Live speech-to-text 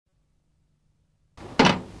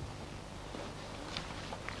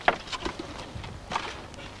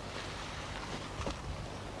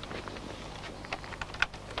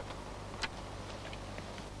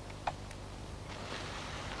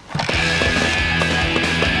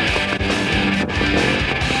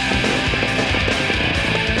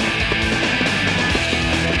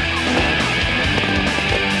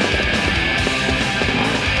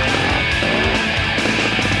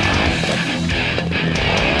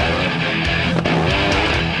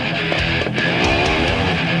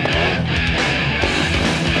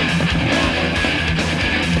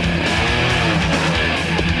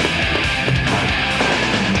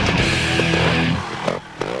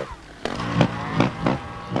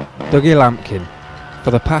Dougie Lampkin,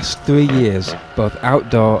 for the past 3 years both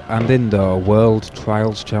outdoor and indoor World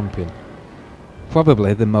Trials champion.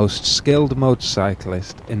 Probably the most skilled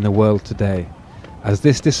motorcyclist in the world today, as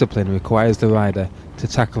this discipline requires the rider to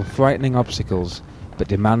tackle frightening obstacles but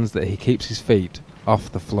demands that he keeps his feet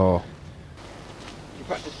off the floor. You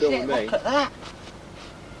practice filming me. Look at that!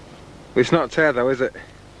 It's not tear though, is it?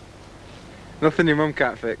 Nothing your mum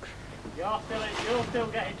can't fix. You're still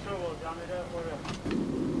getting through us, Johnny, don't worry.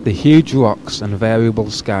 The huge rocks and variable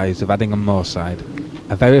skies of Addingham Moorside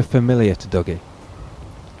are very familiar to Dougie.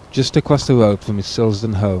 Just across the road from his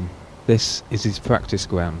Silsden home, this is his practice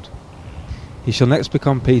ground. He shall next be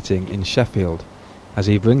competing in Sheffield as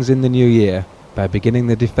he brings in the new year by beginning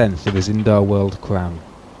the defence of his indoor world crown.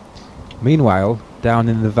 Meanwhile, down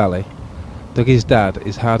in the valley, Dougie's dad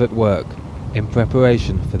is hard at work in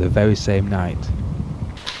preparation for the very same night.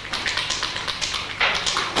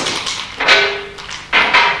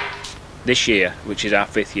 This year, which is our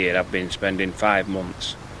 5th year, I've been spending 5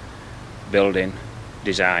 months building,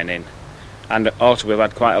 designing, and also we've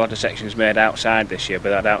had quite a lot of sections made outside this year.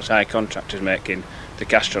 We've had outside contractors making the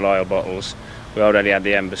castor oil bottles. We already had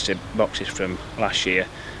the embassy boxes from last year,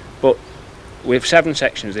 but we've 7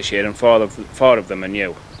 sections this year and 4 of them are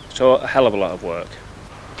new, so a hell of a lot of work.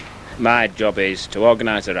 My job is to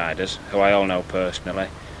organise the riders, who I all know personally,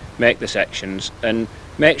 make the sections and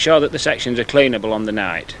make sure that the sections are cleanable on the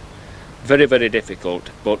night. Very, very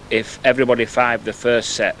difficult, but if everybody fired the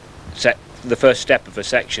first the first step of a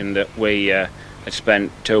section that we had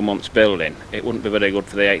spent 2 months building, it wouldn't be very good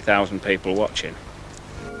for the 8,000 people watching.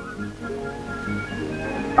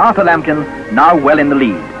 Arthur Lampkin now well in the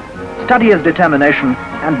lead. Study his determination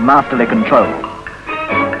and masterly control.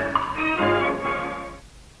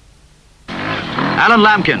 Alan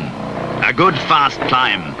Lampkin, a good fast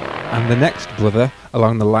climb. And the next brother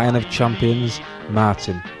along the line of champions,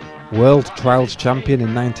 Martin. World Trials champion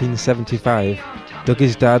in 1975,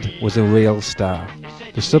 Dougie's dad was a real star.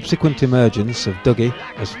 The subsequent emergence of Dougie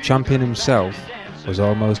as champion himself was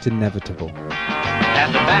almost inevitable.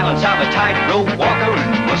 And the balance of a tightrope walker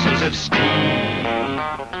and muscles of steel.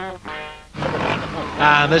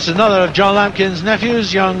 And this is another of John Lampkin's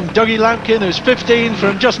nephews, young Dougie Lampkin, who's 15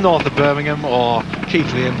 from just north of Birmingham, or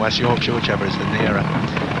Keighley in West Yorkshire, whichever is the nearer.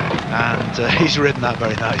 And he's ridden that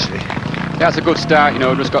very nicely. Yeah, it's a good start, you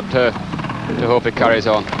know, just got to hope it carries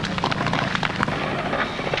on.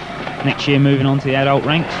 Next year moving on to the adult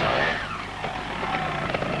ranks.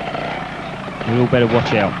 We all better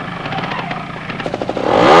watch out.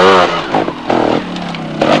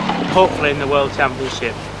 Hopefully in the World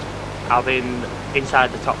Championship I'll be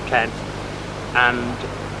inside the top 10 and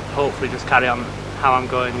hopefully just carry on how I'm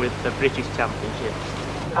going with the British Championship.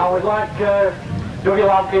 I would like Dougie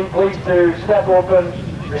Lampkin please to step up and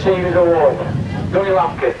receive his award. Dougie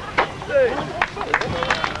Lampkin.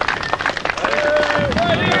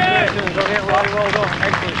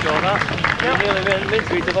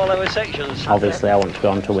 Obviously I want to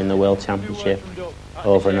go on to win the World Championship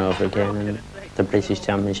over and over again, and the British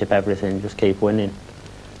Championship, everything, just keep winning.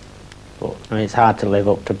 But I mean, it's hard to live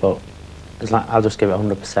up to, but it's like I'll just give it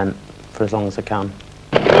 100% for as long as I can.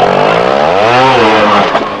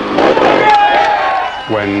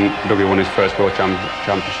 When Dougie won his first World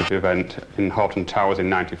Championship event in Horton Towers in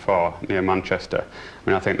 '94 near Manchester, I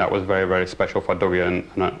mean, I think that was very, very special for Dougie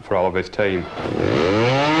and for all of his team.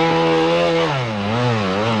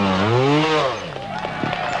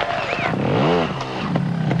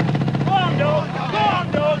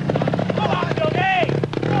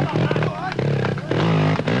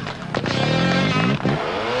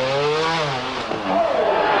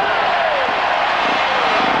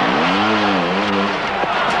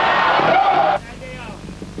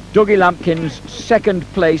 Dougie Lampkin's second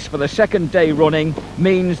place for the second day running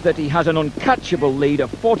means that he has an uncatchable lead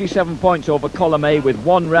of 47 points over column A with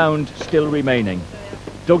 1 round still remaining.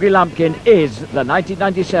 Dougie Lampkin is the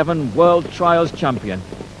 1997 World Trials champion.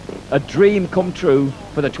 A dream come true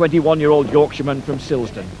for the 21-year-old Yorkshireman from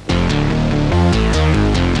Silsden.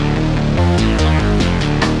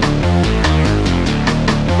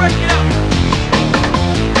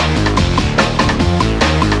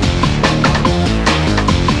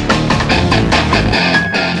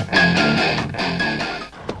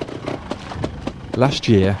 Last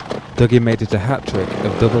year, Dougie made it a hat-trick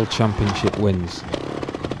of double championship wins.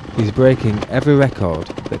 He's breaking every record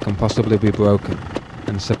that can possibly be broken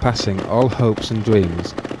and surpassing all hopes and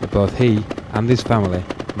dreams that both he and his family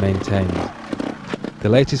maintained. The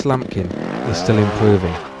latest Lampkin is still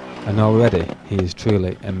improving, and already he is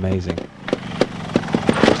truly amazing.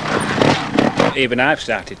 Even I've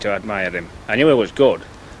started to admire him. I knew he was good,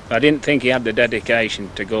 I didn't think he had the dedication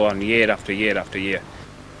to go on year after year after year.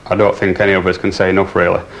 I don't think any of us can say enough,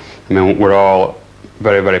 really. I mean, we're all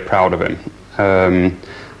very, very proud of him.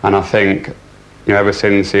 And I think, you know, ever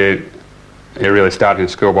since he really started in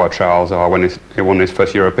schoolboy trials, or when he won his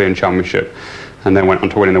first European Championship, and then went on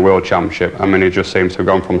to winning the World Championship, I mean, he just seems to have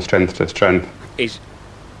gone from strength to strength. His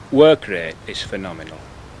work rate is phenomenal,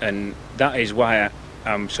 and that is why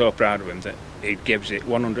I'm so proud of him, that he gives it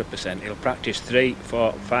 100%. He'll practice 3,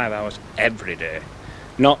 4, 5 hours every day.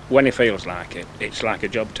 Not when he feels like it. It's like a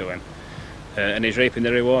job to him. And he's reaping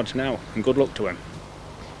the rewards now, and good luck to him.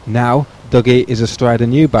 Now, Dougie is astride a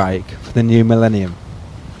new bike for the new millennium.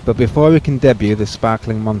 But before he can debut the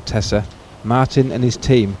sparkling Montesa, Martin and his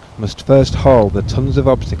team must first haul the tons of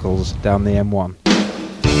obstacles down the M1.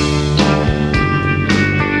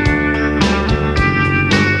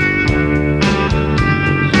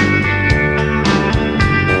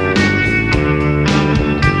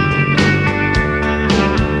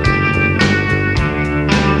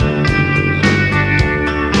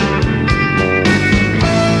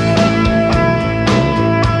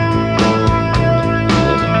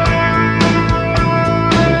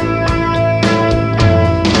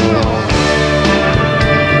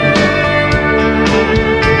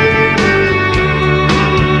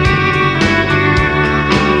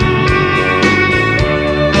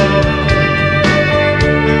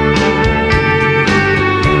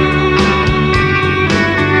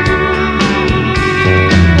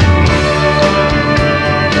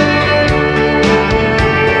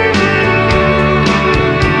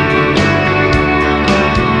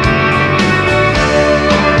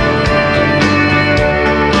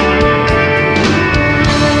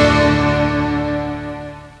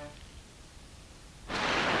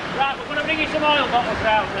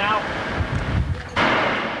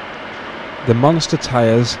 The monster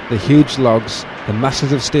tyres, the huge logs, the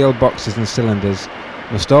masses of steel boxes and cylinders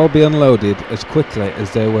must all be unloaded as quickly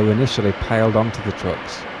as they were initially piled onto the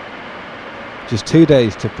trucks. Just 2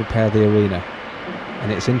 days to prepare the arena,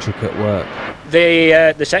 and it's intricate work.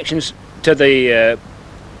 The sections to the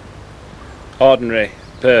ordinary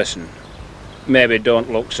person maybe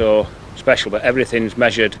don't look so special, but everything's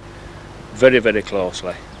measured very, very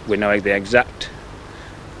closely. We know the exact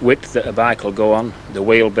width that a bike will go on, the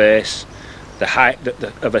wheelbase, the height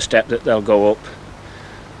of a step that they'll go up,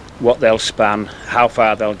 what they'll span, how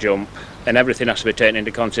far they'll jump, and everything has to be taken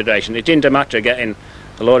into consideration. It isn't a matter of getting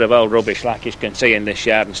a load of old rubbish like you can see in this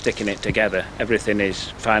yard and sticking it together. Everything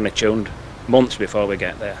is finely tuned months before we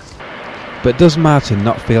get there. But does Martin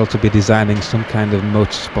not feel to be designing some kind of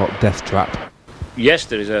motorsport death trap? Yes,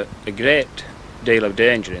 there is a great deal of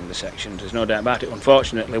danger in the sections, there's no doubt about it.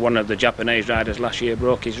 Unfortunately, one of the Japanese riders last year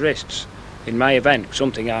broke his wrists in my event,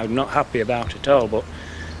 something I'm not happy about at all, but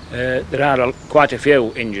there are quite a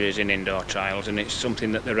few injuries in indoor trials, and it's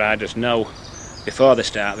something that the riders know before they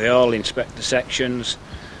start. They all inspect the sections,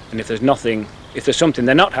 and if there's something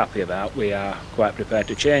they're not happy about, we are quite prepared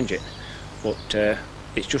to change it. But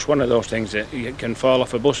it's just one of those things that you can fall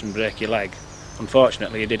off a bus and break your leg.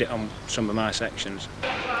 Unfortunately, he did it on some of my sections.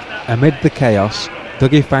 Amid the chaos,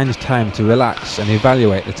 Dougie finds time to relax and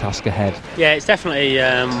evaluate the task ahead. Yeah, it's definitely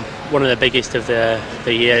one of the biggest of the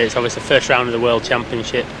year. It's obviously the first round of the World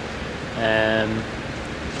Championship.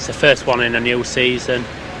 It's the first one in a new season.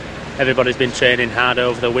 Everybody's been training hard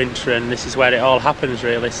over the winter, and this is where it all happens,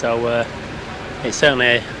 really. So it's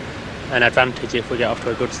certainly an advantage if we get off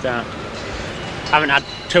to a good start. I haven't had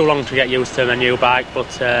too long to get used to my new bike,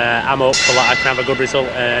 but I'm hopeful that I can have a good result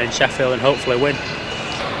in Sheffield and hopefully win.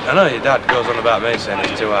 I know your dad goes on about me saying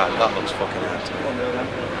it's too hard. That looks fucking hard to me.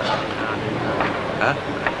 Huh?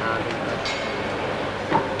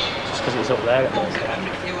 Just because it's up there.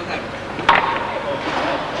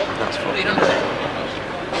 That's fucking hard.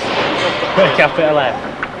 Break capital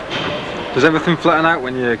left. Does everything flatten out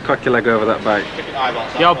when you crack your leg over that bike?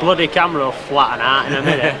 Your bloody camera will flatten out in a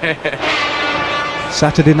minute.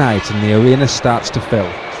 Saturday night and the arena starts to fill.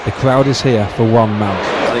 The crowd is here for one man.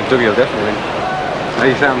 I think Dougie will definitely win.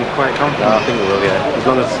 You sound quite confident. No, I think he will, yeah. As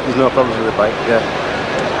long as there's no problems with the bike, yeah.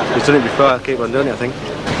 He's done it before, I'll keep on doing it, I think.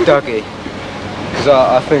 Dougie, because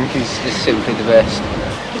I think he's simply the best.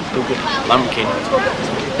 Dougie Lampkin.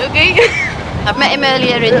 Dougie? I've met him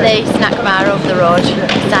earlier in the snack bar over the road. He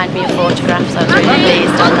signed me a photograph, so I was really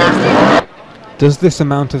pleased on that. Does this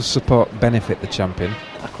amount of support benefit the champion?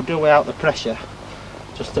 I could do without the pressure,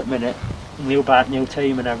 just at the minute. New bike, new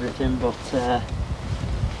team and everything, but it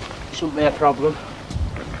shouldn't be a problem.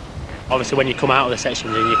 Obviously when you come out of the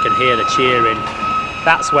sections and you can hear the cheering,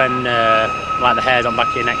 that's when like the hairs on the back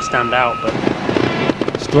of your neck stand out.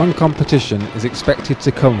 But strong competition is expected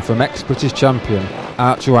to come from ex-British champion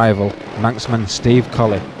arch rival, Manxman Steve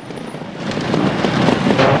Colley.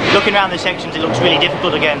 Looking around the sections, it looks really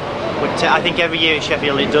difficult again, but I think every year at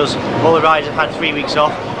Sheffield it does. All the riders have had 3 weeks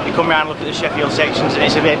off. You come around and look at the Sheffield sections and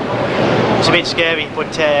it's a bit scary,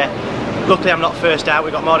 but luckily I'm not first out.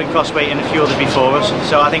 We've got Martin Crossway and a few others before us,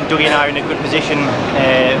 so I think Dougie and I are in a good position.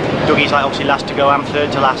 Dougie's like obviously last to go, I'm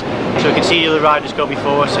third to last, so we can see the other riders go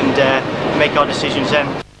before us and make our decisions then.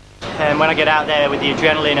 When I get out there with the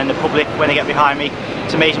adrenaline and the public when they get behind me,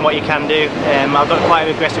 it's amazing what you can do. I've got quite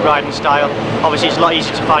an aggressive riding style. Obviously it's a lot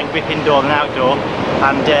easier to find grip indoor than outdoor,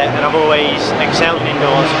 and I've always excelled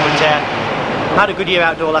indoors, but I had a good year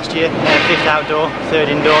outdoor last year, 5th outdoor, 3rd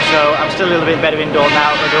indoor, so I'm still a little bit better indoor than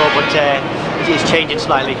outdoor, but it's changing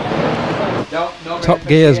slightly. Top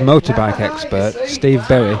Gear's motorbike expert, Steve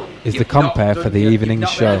Berry, is the compere for the evening's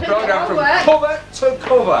show. Programme from cover to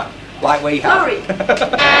cover, like we have.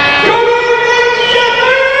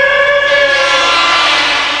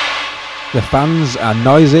 The fans are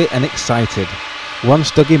noisy and excited.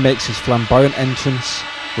 Once Dougie makes his flamboyant entrance,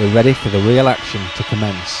 we're ready for the real action to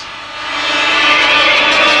commence.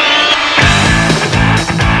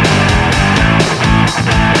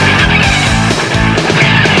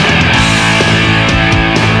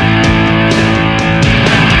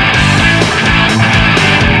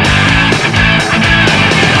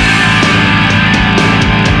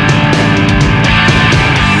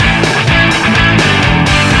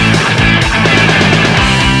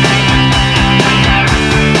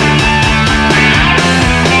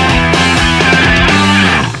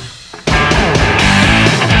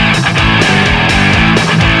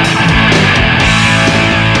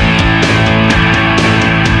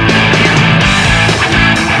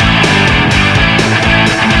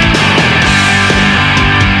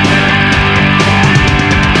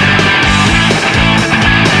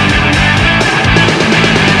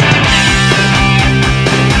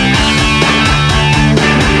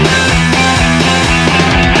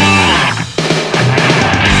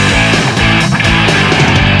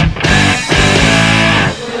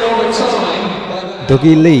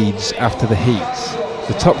 Dougie leads after the heats.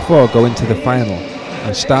 The top 4 go into the final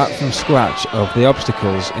and start from scratch over the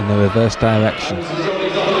obstacles in the reverse direction.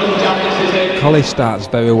 Colley starts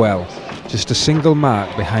very well, just a single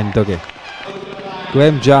mark behind Dougie.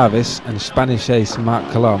 Graham Jarvis and Spanish ace Mark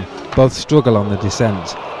Colom both struggle on the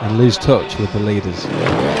descent and lose touch with the leaders.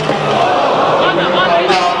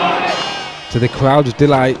 To the crowd's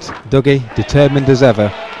delight, Dougie, determined as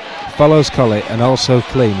ever, follows Colley and also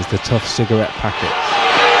cleans the tough cigarette packets.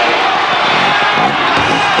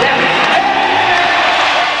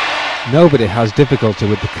 Nobody has difficulty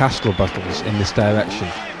with the Castrol bottles in this direction,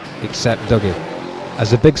 except Dougie.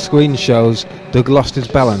 As the big screen shows, Doug lost his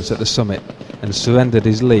balance at the summit and surrendered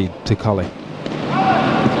his lead to Colley. In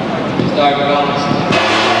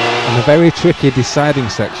a very tricky deciding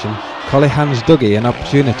section, Colley hands Dougie an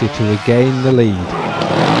opportunity to regain the lead.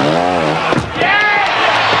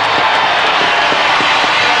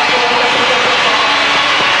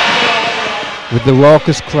 With the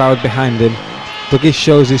raucous crowd behind him, Dougie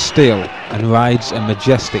shows his steel and rides a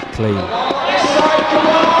majestic clean.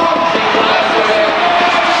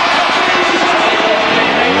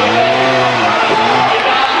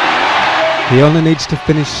 He only needs to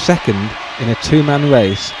finish second in a 2-man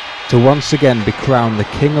race to once again be crowned the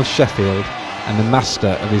King of Sheffield and the master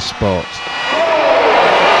of his sport.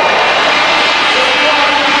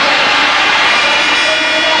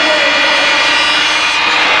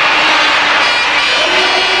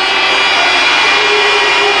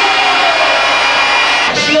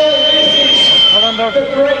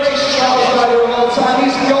 The greatest Charles rider of all time,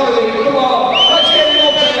 he's got it. Come on, let's get him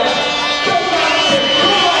up there.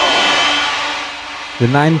 The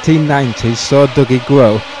 1990s saw Dougie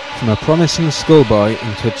grow from a promising schoolboy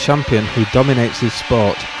into a champion who dominates his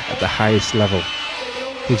sport at the highest level.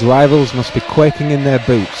 His rivals must be quaking in their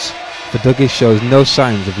boots, for Dougie shows no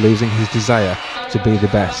signs of losing his desire to be the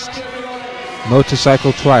best.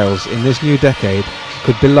 Motorcycle trials in this new decade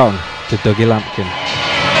could belong to Dougie Lampkin.